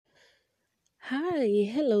Hi,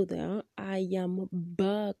 hello there. I am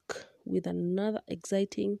back with another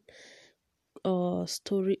exciting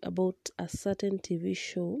story about a certain TV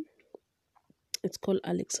show. It's called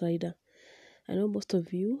Alex Rider. I know most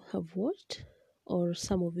of you have watched, or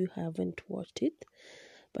some of you haven't watched it,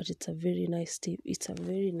 but it's a very nice TV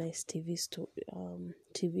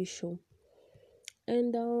show.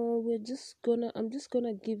 And I'm just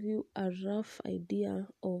gonna give you a rough idea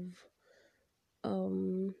um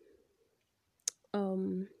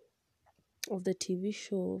um of the TV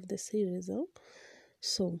show of the series.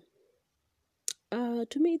 So,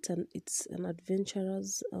 to me, it's an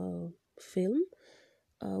adventurous film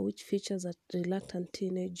which features a reluctant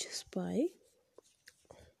teenage spy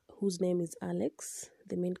whose name is Alex,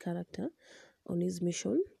 the main character, on his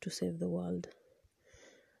mission to save the world.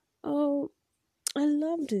 Oh, I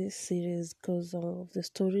loved this series because of the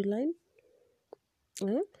storyline.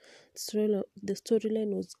 Uh, the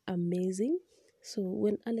storyline was amazing. So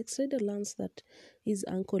when Alex Rider learns that his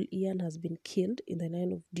uncle Ian has been killed in the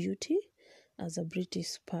line of duty as a British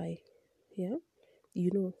spy, yeah,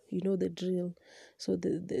 you know the drill. So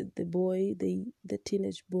the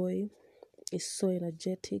teenage boy is so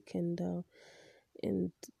energetic and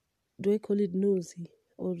do I call it nosy,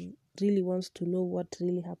 or really wants to know what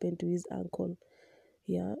really happened to his uncle.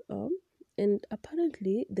 Yeah. And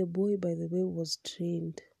apparently the boy, by the way, was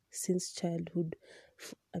trained since childhood.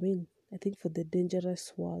 I mean, I think for the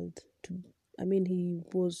dangerous world. He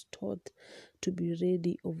was taught to be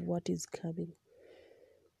ready of what is coming.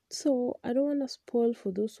 So I don't want to spoil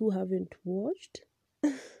for those who haven't watched,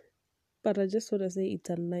 but I just want to say it's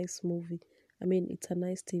a nice movie. It's a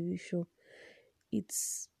nice TV show.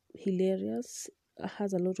 It's hilarious.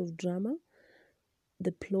 Has a lot of drama.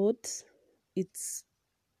 The plot, it's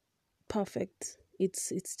perfect.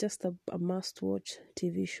 It's just a must watch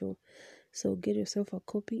TV show. So get yourself a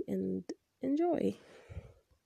copy and enjoy.